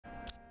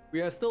We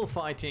are still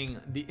fighting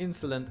the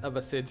insolent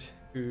Abbasid,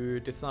 who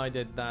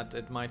decided that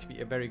it might be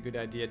a very good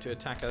idea to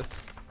attack us.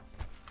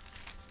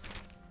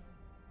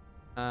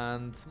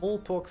 And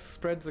smallpox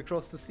spreads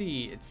across the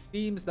sea. It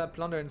seems that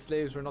plunder and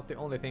slaves were not the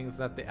only things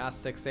that the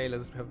Aztec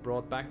sailors have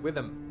brought back with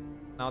them.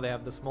 Now they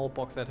have the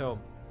smallpox at home.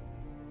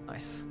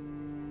 Nice.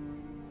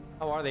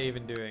 How are they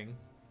even doing?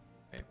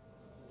 Okay.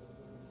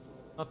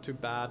 Not too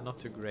bad, not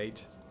too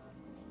great.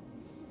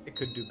 It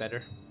could do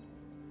better.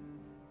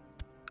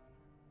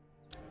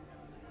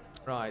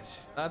 Right,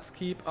 let's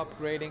keep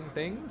upgrading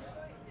things.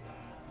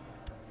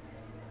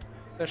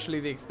 Especially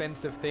the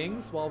expensive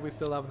things while we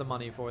still have the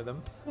money for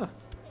them.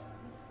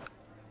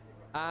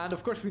 And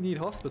of course we need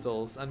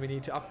hospitals, and we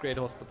need to upgrade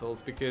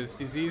hospitals because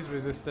disease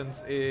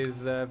resistance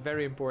is a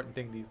very important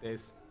thing these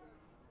days.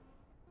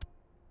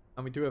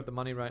 And we do have the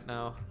money right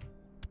now.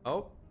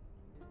 Oh,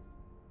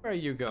 where are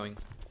you going?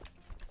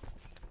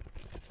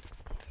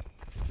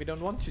 We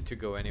don't want you to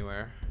go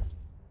anywhere.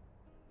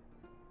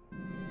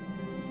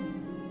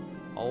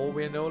 Oh,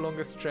 we're no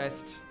longer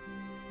stressed.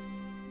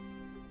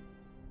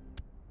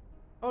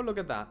 Oh, look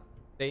at that.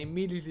 They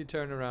immediately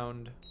turn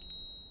around.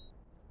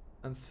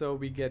 And so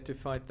we get to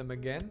fight them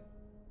again.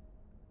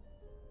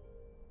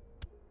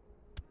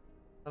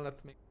 Now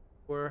let's make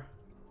sure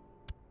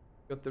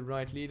we got the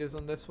right leaders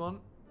on this one.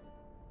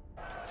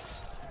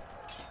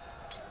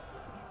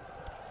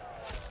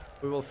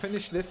 We will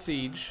finish this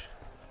siege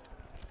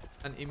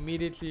and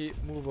immediately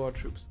move our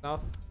troops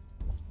south.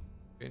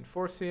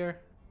 Reinforce here.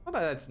 Not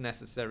that that's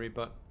necessary,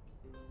 but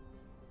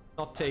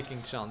not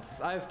taking chances.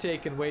 I've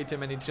taken way too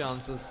many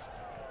chances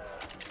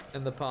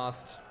in the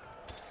past,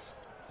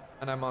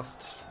 and I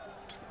must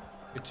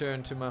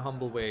return to my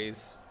humble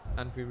ways.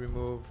 And we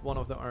remove one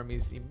of the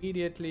armies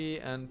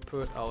immediately and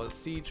put our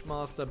siege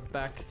master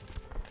back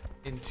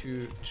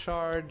into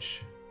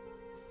charge.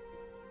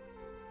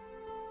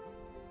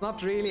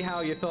 Not really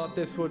how you thought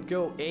this would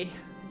go, eh?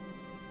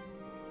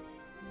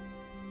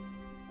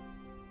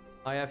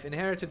 I have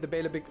inherited the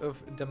bailiwick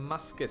of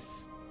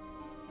Damascus.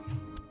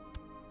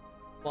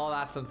 Well,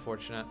 that's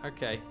unfortunate.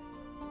 Okay.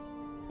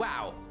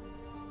 Wow.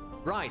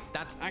 Right,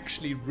 that's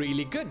actually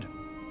really good.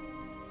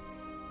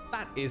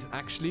 That is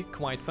actually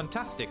quite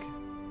fantastic.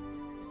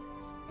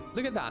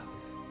 Look at that.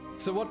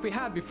 So what we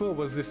had before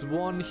was this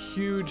one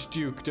huge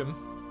dukedom,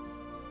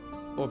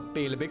 or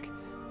bailiwick,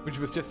 which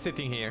was just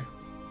sitting here,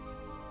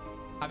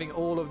 having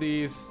all of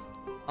these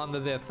under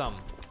their thumb.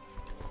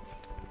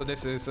 So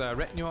this is a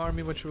retinue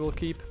army, which we will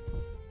keep.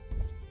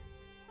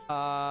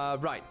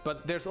 Right,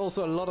 but there's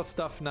also a lot of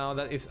stuff now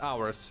that is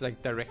ours,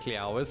 like directly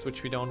ours,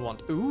 which we don't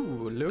want.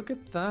 Ooh, look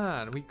at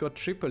that. We got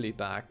Tripoli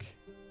back.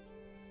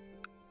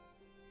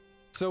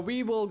 So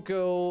we will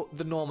go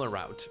the normal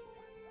route.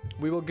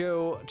 We will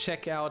go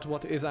check out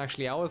what is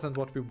actually ours and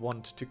what we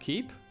want to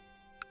keep.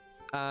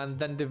 And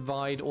then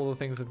divide all the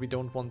things that we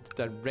don't want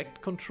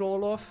direct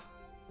control of.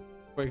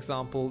 For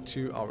example,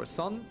 to our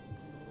son.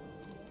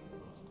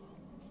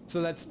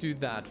 So let's do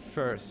that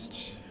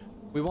first.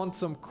 We want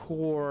some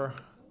core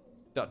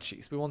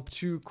duchies. We want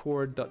 2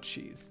 core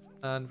duchies.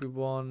 And we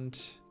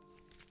want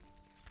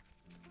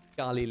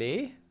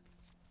Galilee,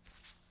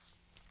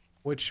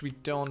 which we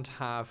don't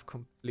have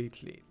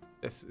completely.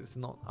 This is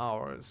not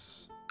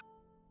ours.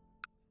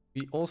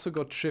 We also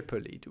got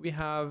Tripoli. Do we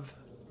have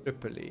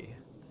Tripoli?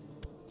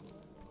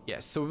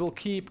 Yes, so we will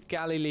keep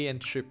Galilee and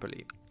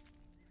Tripoli.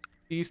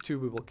 These 2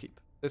 we will keep.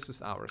 This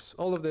is ours.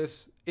 All of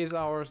this is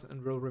ours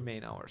and will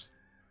remain ours.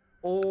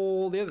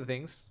 All the other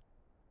things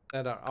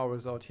that are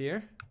ours out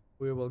here,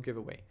 we will give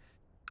away.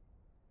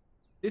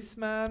 This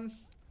man,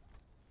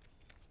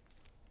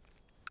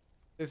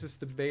 this is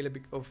the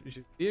bailiwick of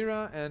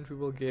Shajar, and we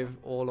will give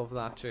all of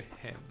that to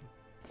him.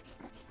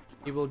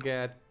 He will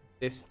get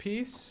this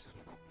piece.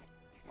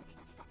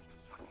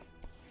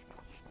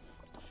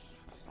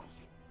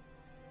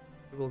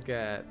 We will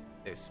get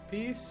this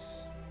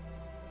piece.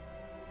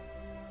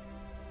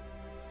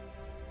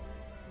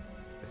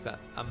 Is that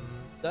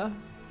Amda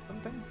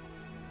something?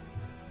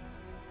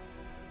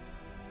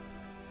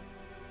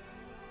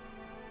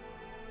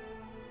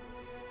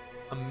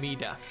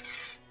 Amida.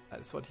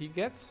 That's what he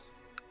gets.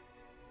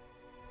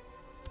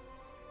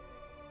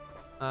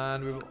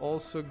 And we will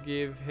also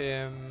give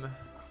him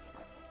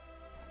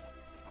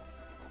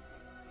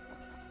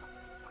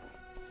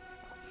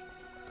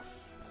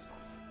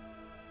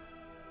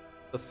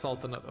the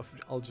Sultanate of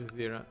Al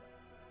Jazeera.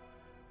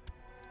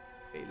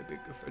 Bailiwick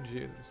of Al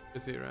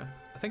Jazeera.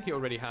 I think he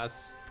already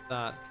has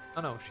that.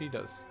 Oh no, she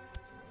does.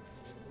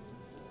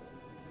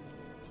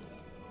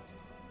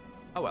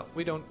 Oh well,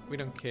 we don't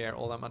care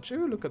all that much.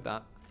 Ooh, look at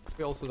that.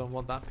 We also don't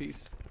want that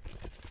piece.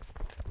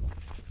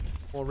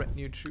 More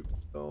retinue troops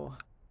though.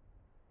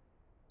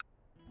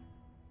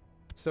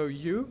 So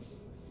you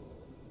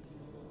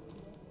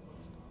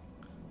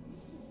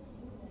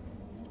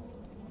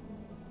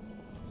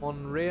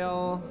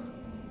Monreal,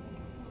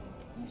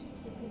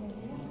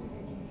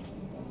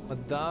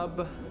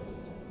 Madab.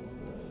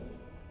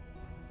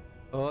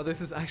 Oh, this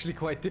is actually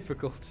quite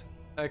difficult.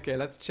 Okay,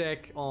 let's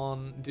check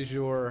on du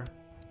jour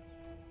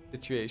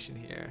situation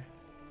here.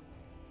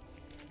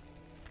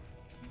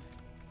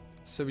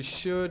 So we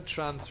should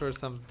transfer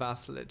some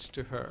vassalage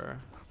to her.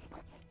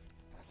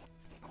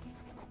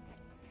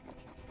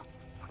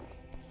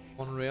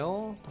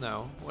 Unreal?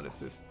 No. What is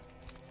this?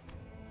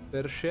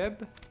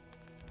 Bersheb?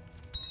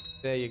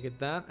 There you get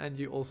that, and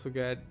you also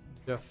get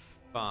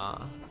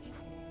Jaffa.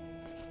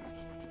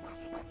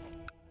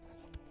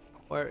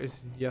 Where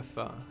is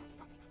Jaffa?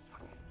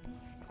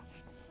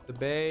 The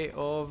Bay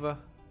of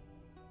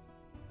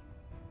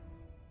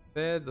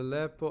Bed,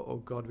 Aleppo. Oh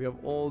god, we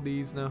have all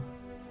these now.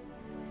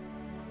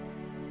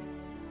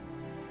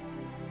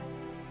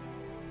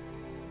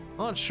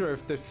 I'm not sure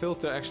if the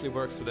filter actually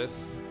works for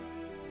this.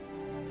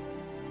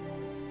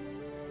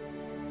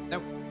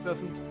 Nope,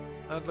 doesn't.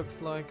 That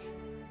looks like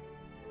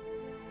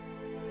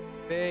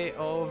Bay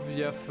of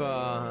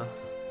Jaffa.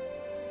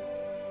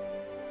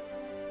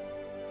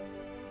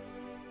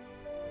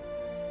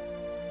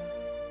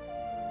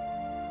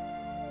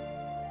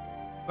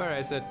 Where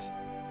is it?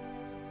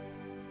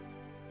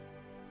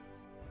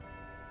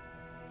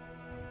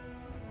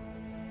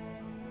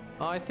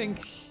 I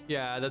think,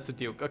 yeah, that's a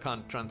duke. I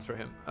can't transfer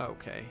him.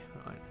 Okay,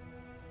 right.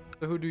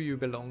 So who do you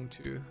belong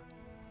to?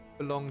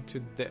 Belong to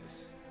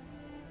this.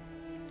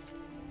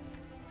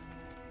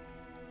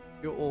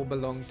 You all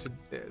belong to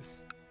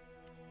this.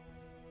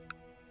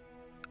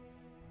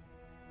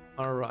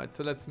 Alright,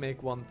 so let's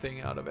make one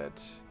thing out of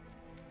it.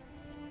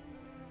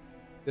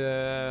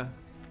 The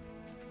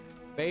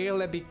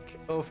Bailiwick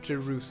of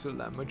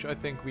Jerusalem, which I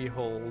think we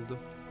hold.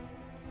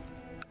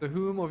 So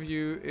whom of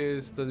you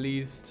is the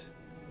least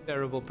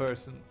terrible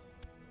person?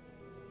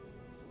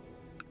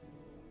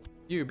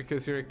 You,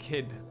 because you're a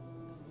kid.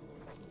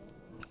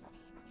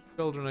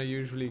 Children are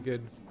usually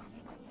good.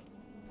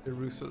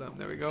 Jerusalem,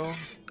 there we go.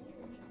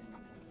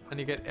 And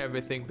you get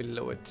everything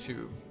below it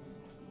too.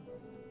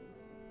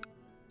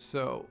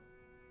 So,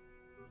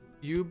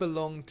 you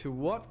belong to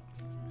what?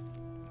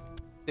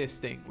 This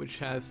thing, which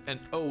has an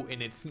O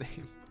in its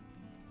name.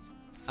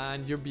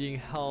 And you're being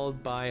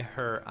held by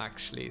her,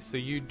 actually. So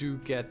you do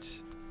get...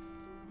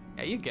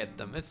 Yeah, you get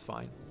them. It's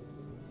fine.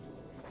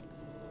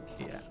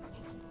 Yeah.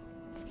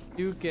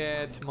 You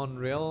get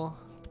Monreal.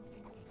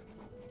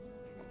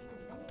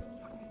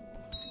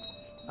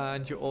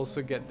 And you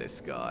also get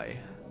this guy.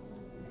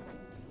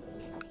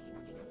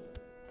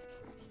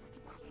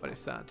 What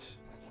is that?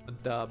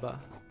 Adaba.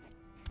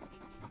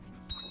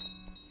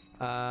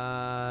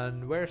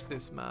 And where's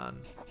this man?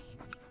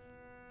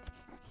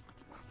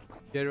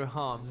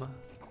 Jeruham.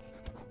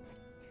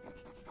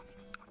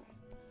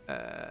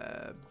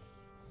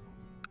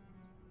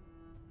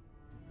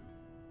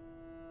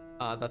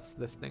 That's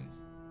this thing.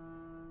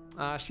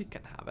 She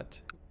can have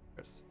it. Who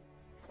cares?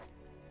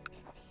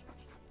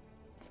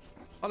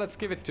 Oh, let's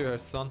give it to her,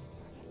 son.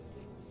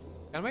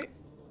 Can we?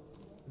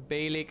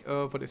 Bailiwick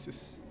of, what is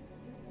this?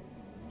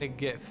 The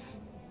GIF.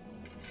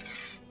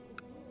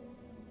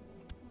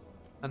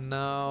 And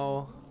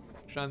now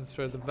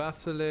transfer the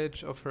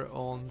vassalage of her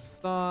own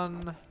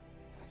son.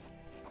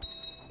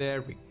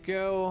 There we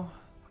go.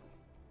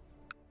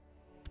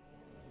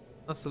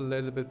 That's a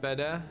little bit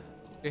better.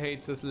 She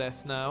hates us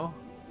less now.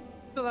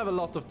 Still have a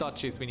lot of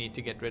duchies we need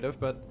to get rid of,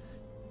 but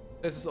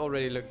this is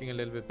already looking a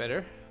little bit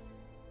better.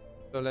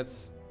 So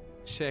let's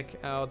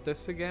check out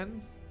this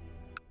again.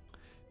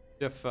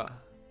 Jaffa.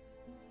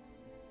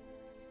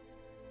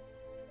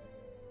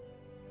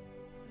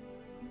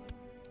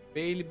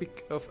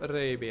 Bailiwick of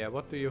Arabia,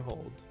 what do you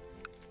hold?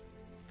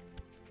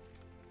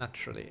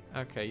 Naturally.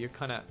 Okay, you're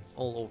kind of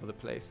all over the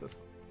place.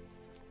 That's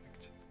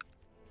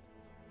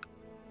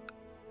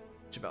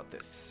What about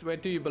this? Where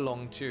do you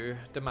belong to?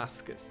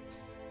 Damascus.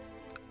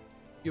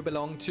 You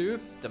belong to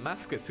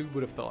Damascus, who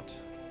would have thought?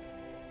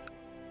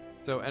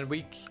 So, and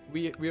we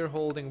are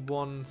holding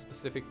one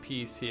specific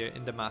piece here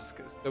in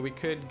Damascus. So we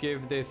could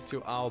give this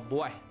to our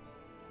boy.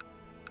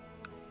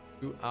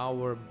 To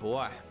our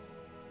boy.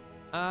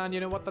 And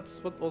you know what?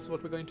 That's also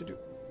what we're going to do.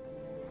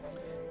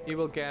 He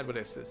will get, what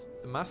is this?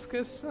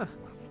 Damascus? Huh.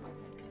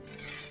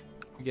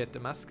 You get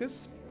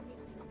Damascus.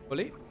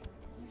 Fully.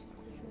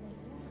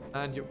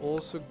 And you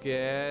also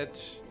get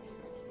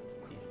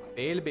the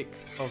Bailiwick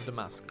of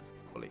Damascus.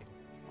 Fully.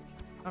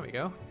 There we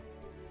go.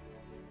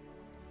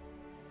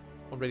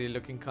 Already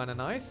looking kind of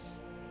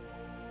nice.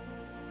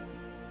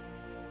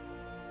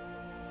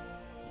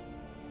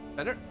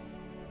 Better.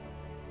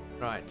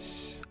 Right.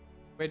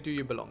 Where do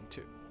you belong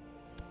to?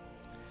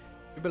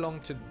 You belong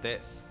to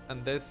this.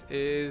 And this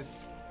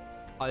is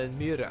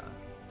Almira.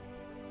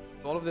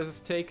 All of this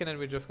is taken and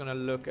we're just going to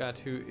look at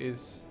who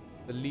is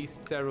the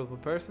least terrible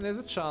person. There's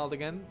a child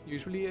again.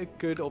 Usually a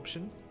good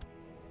option.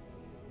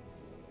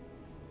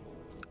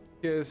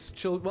 Because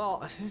children,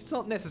 well, it's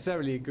not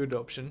necessarily a good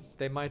option.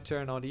 They might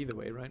turn out either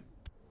way, right?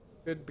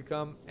 Could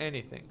become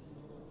anything.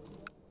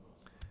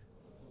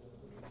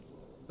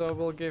 So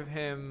we'll give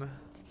him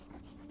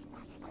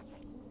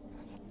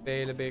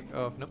Bailiwick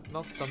of, nope,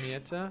 not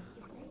Damietta.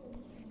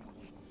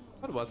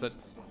 What was it?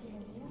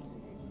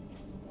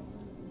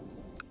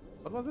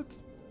 What was it?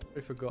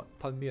 I forgot.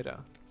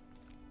 Palmyra.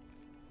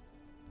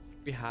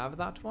 We have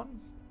that one?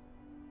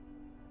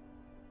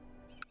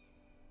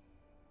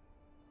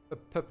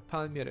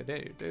 Palmyra. There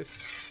it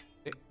is.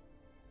 Okay.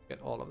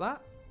 Get all of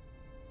that.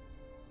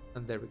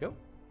 And there we go.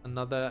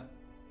 Another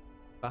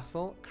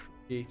vassal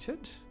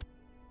created.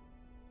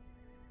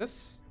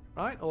 This,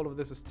 right? All of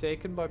this is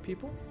taken by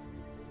people.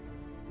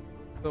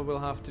 So we'll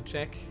have to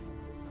check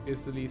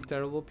is the least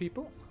terrible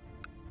people.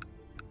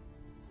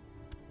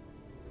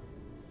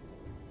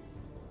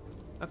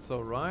 That's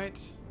alright.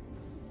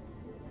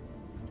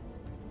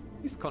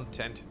 He's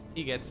content.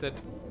 He gets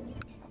it.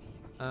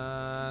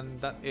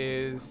 And that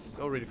is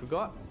already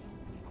forgot.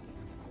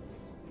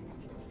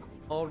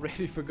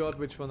 Already forgot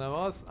which one that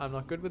was. I'm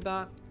not good with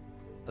that.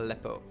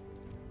 Aleppo.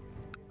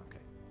 Okay.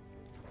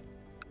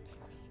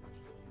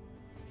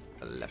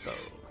 Aleppo.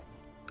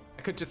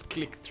 I could just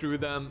click through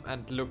them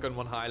and look on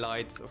what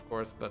highlights, of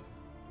course, but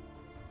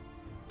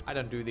I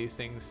don't do these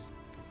things.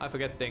 I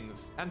forget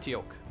things.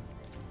 Antioch.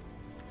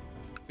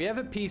 We have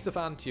a piece of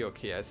Antioch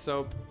here,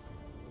 so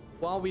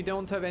while we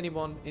don't have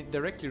anyone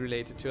directly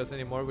related to us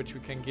anymore, which we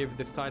can give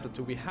this title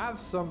to, we have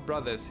some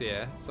brothers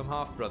here, some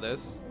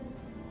half-brothers,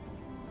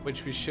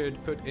 which we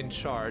should put in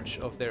charge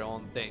of their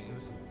own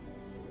things.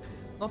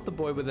 Not the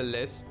boy with a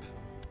lisp.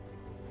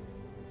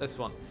 This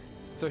one.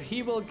 So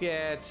he will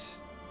get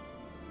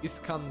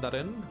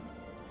Iskandarin.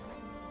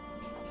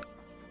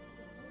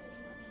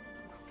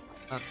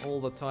 And all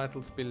the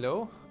titles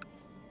below.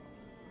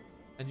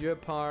 And you're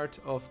part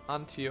of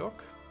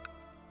Antioch.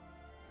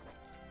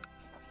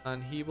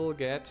 And he will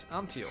get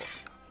Antioch.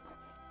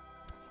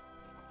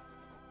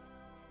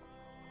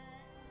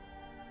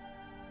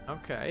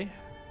 Okay.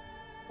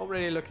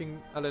 Already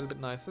looking a little bit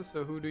nicer.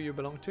 So who do you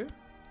belong to?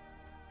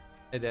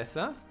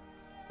 Edessa.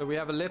 So we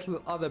have a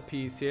little other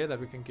piece here that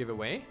we can give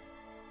away.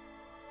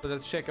 So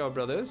let's check our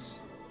brothers.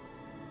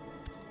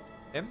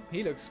 Him.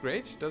 He looks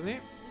great, doesn't he?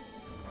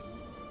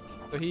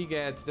 So he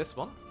gets this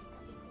one.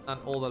 And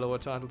all the lower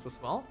titles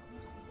as well.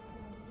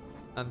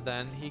 And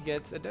then he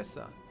gets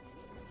Edessa.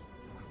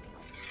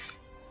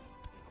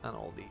 And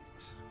all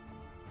these.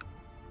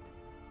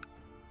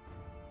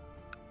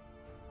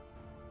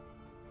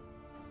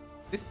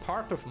 This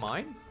part of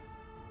mine?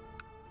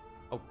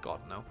 Oh god,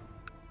 no.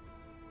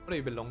 What do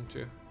you belong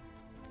to?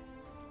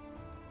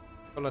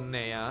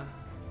 Colonea.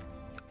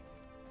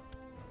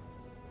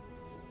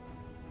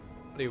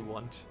 What do you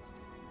want?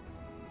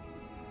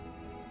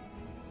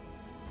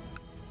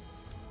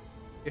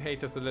 You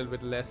hate us a little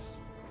bit less.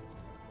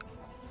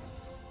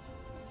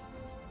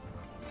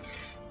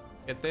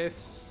 Get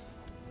this.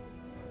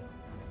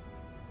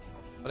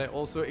 But I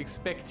also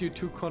expect you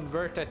to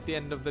convert at the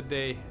end of the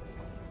day.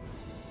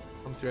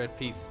 Once you're at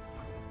peace.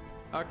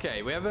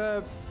 Okay, we have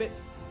a bit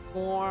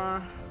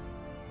more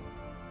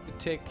to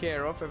take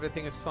care of.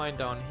 Everything is fine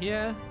down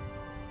here.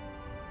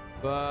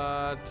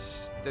 But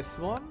this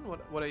one,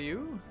 what are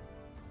you?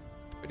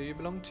 Where do you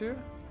belong to?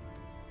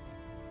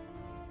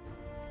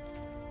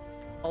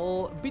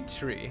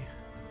 Albitri.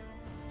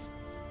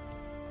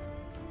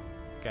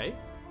 Okay.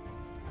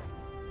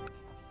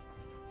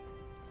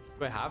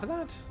 Do I have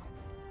that?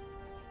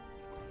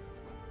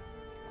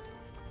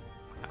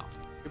 No.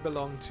 You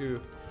belong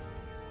to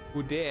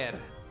Durr.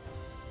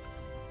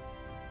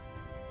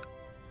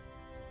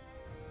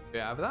 Do you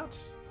have that?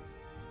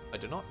 I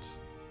do not.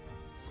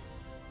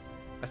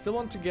 I still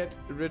want to get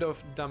rid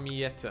of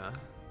Damietta.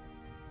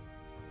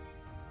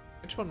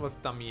 Which one was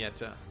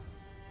Damietta?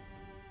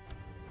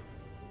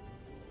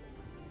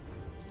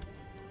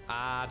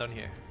 Ah, down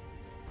here.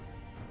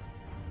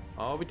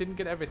 Oh, we didn't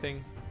get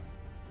everything.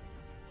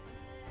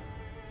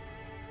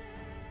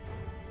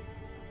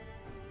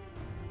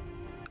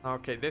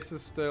 Okay, this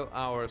is still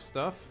our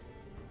stuff.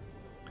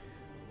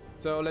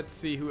 So let's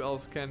see who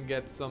else can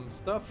get some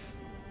stuff.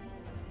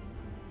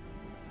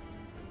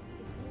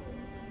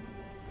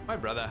 My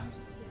brother.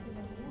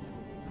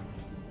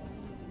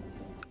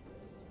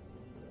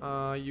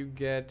 You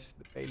get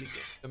the Bailey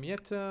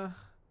Damietta.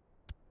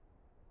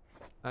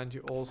 And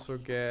you also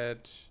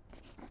get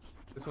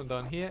this one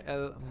down here,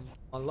 El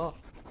Malala.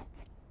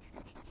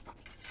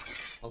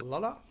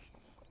 Malala?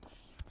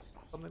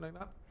 Something like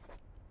that.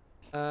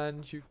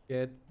 And you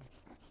get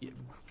him.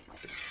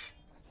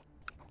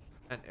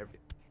 And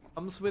everything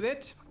comes with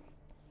it.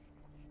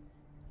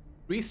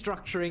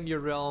 Restructuring your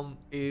realm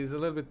is a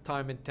little bit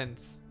time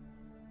intense,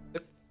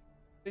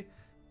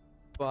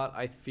 but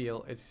I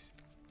feel it's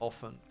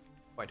often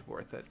quite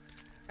worth it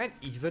and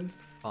even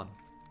fun.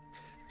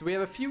 So we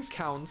have a few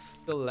counts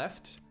still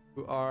left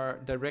who are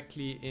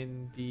directly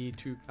in the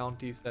 2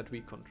 counties that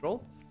we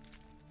control.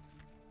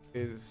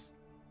 Is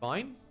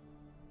fine.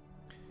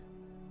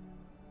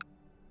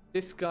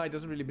 This guy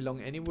doesn't really belong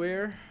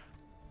anywhere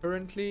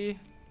currently.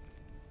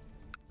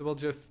 So we'll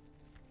just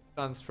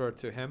transfer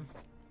to him.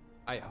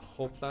 I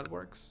hope that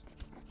works.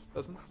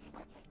 Doesn't?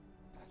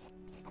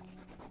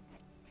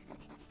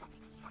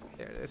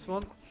 There, this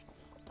one.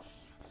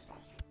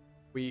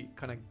 We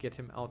kind of get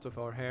him out of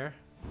our hair.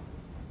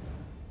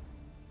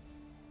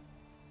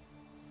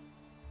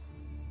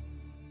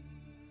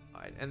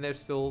 Alright, and there's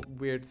still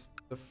weird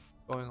stuff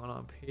going on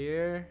up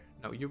here.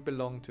 No, you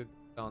belong to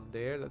down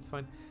there. That's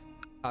fine.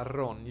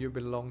 Aron, you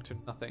belong to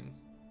nothing.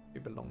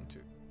 You belong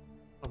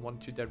to I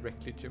want you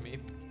directly to me.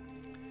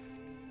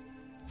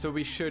 So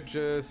we should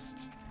just...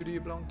 Who do you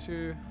belong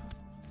to?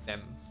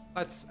 Them.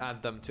 Let's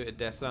add them to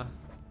Edessa.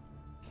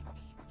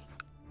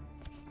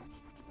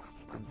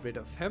 Get rid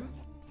of him.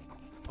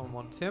 Don't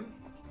want him.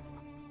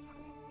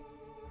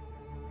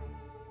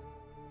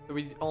 So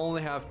we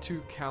only have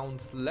 2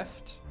 counts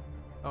left.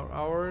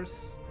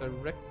 Ours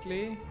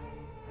directly.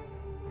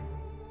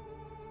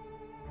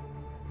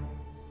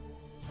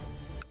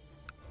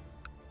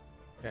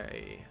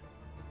 Okay.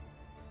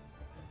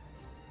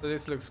 So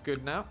this looks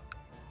good now.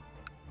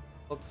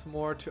 Lots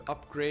more to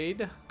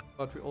upgrade,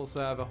 but we also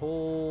have a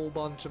whole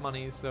bunch of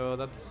money, so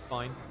that's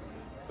fine.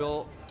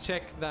 We'll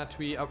check that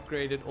we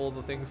upgraded all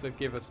the things that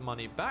give us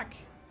money back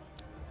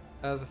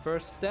as a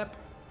first step.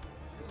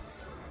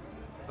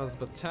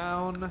 Husband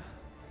town.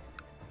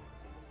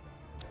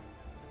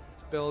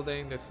 It's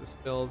building, this is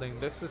building,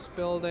 this is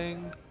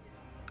building.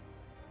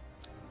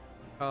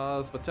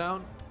 Husband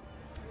town.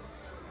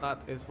 That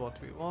is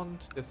what we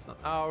want. This is not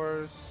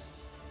ours.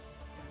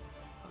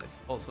 And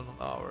it's also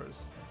not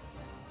ours.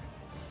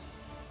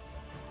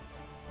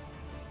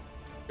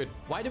 Good.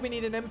 Why do we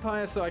need an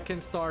empire? So I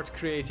can start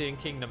creating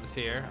kingdoms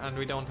here and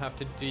we don't have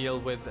to deal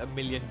with a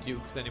million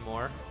dukes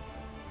anymore.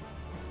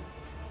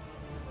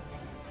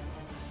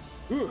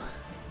 Ooh,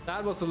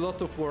 that was a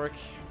lot of work.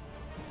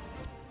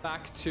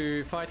 Back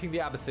to fighting the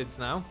Abbasids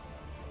now.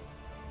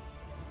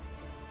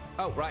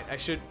 Oh, right, I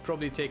should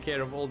probably take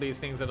care of all these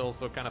things that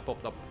also kind of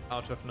popped up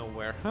out of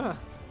nowhere. Huh.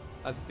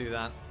 Let's do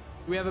that.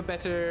 Do we have a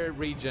better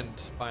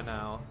regent by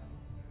now?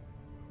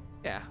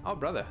 Yeah, our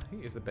brother,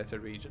 he is a better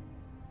regent.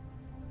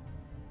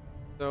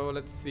 So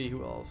let's see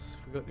who else.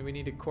 We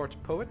need a court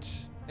poet.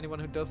 Anyone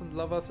who doesn't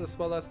love us as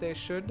well as they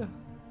should.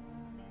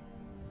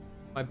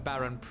 My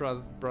Baron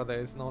brother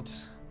is not...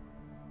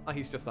 Oh,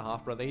 he's just a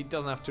half brother. He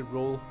doesn't have to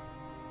roll.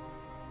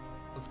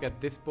 Let's get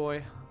this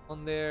boy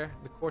on there.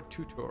 The court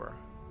tutor.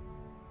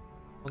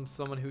 On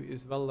someone who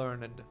is well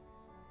learned.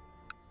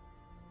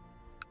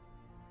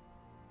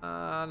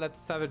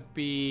 Let's have it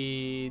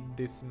be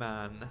this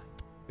man.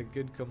 A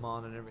good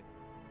command and everything.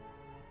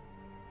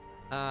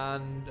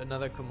 And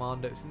another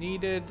commander is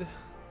needed.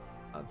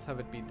 Let's have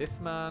it be this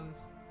man.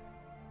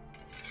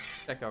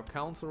 Check our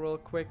council real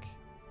quick.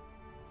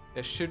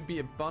 There should be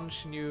a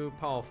bunch new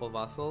powerful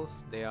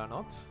vassals. They are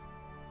not.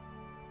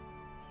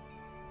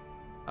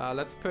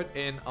 Let's put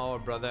in our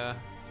brother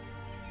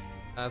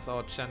as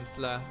our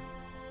chancellor.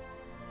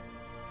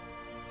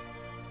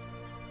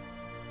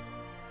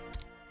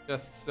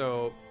 Just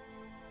so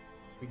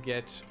we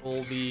get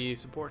all the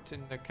support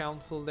in the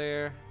council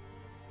there.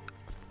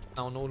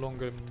 Now no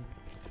longer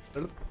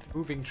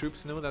moving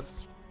troops. No,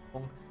 that's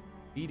wrong.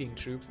 Leading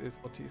troops is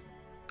what he's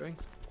doing.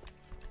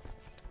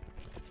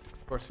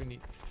 Of course we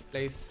need to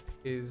place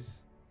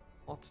his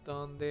what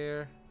down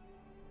there.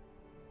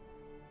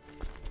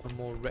 Some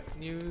more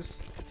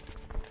retinues.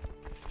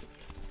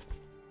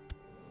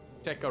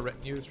 Check our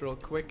retinues real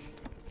quick.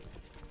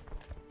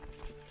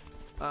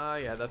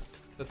 Yeah,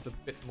 that's a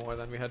bit more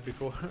than we had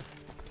before.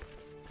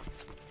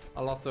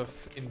 A lot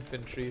of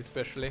infantry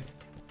especially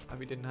that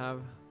we didn't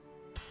have.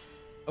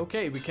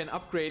 Okay, we can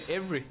upgrade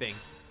everything.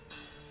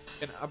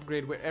 We can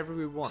upgrade wherever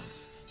we want.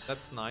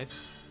 That's nice.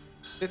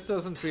 This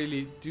doesn't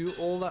really do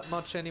all that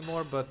much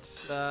anymore, but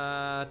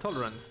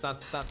tolerance,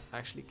 that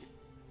actually gives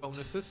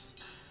bonuses.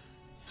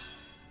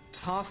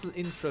 Castle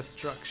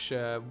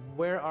infrastructure,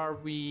 where are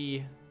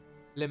we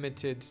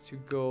limited to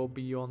go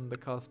beyond the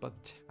Casbah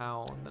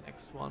town, the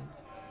next one?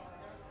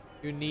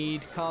 You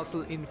need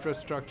castle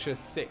infrastructure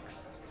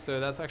 6, so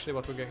that's actually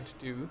what we're going to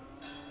do.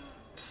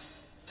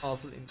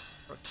 Castle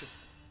infrastructure.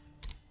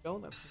 Oh,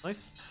 that's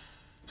nice.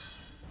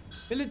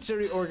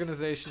 Military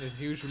organization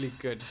is usually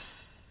good.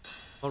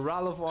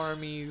 Morale of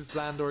armies,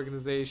 land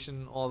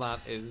organization, all that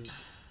is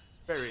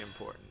very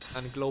important.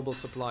 And global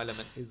supply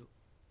limit is...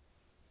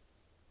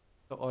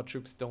 So our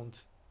troops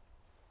don't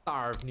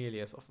starve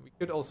nearly as often. We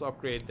could also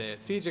upgrade the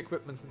siege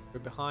equipment since we're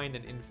behind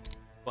and infantry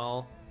as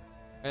well.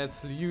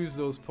 Let's use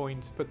those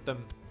points, put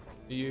them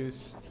to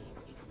use.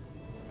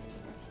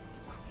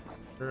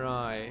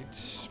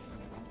 Right.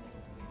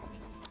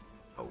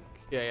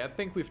 Okay, I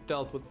think we've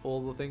dealt with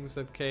all the things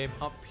that came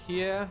up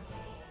here.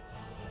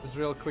 Just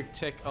real quick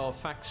check our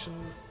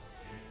factions.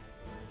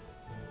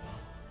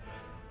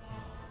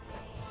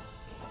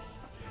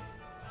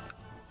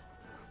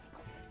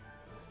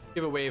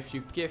 Give away a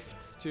few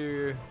gifts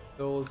to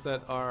those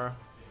that are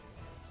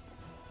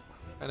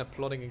kind of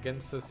plotting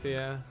against us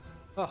here.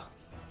 Oh.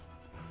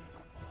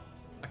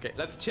 Okay,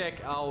 let's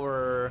check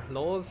our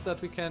laws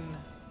that we can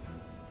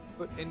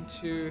put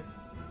into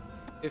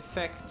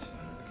effect.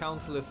 The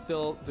council is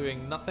still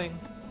doing nothing.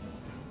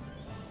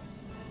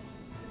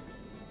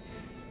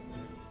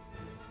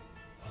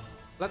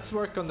 Let's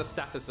work on the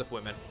status of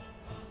women.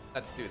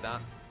 Let's do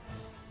that.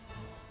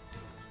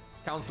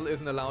 Council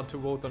isn't allowed to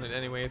vote on it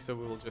anyway, so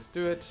we will just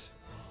do it.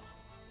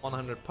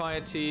 100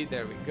 piety,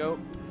 there we go.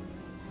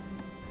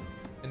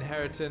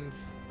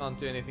 Inheritance, can't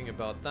do anything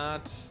about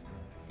that.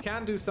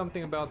 Can do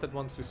something about that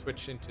once we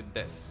switch into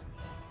this.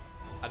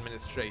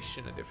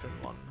 Administration, a different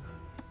one.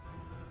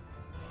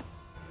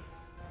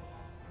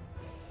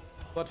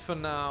 But for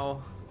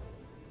now,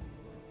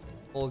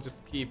 we'll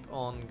just keep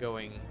on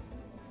going.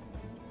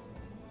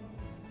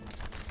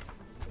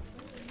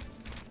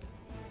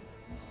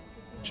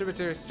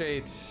 Tributary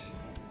state.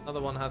 Another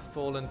one has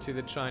fallen to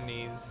the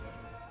Chinese.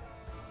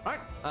 Right.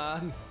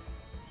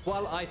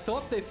 While I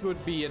thought this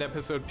would be an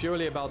episode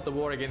purely about the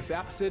war against the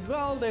Absid,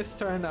 well, this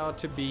turned out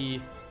to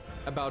be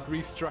about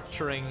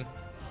restructuring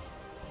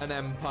an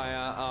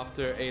empire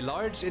after a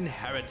large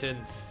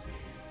inheritance.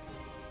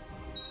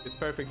 It's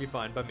perfectly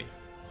fine by me.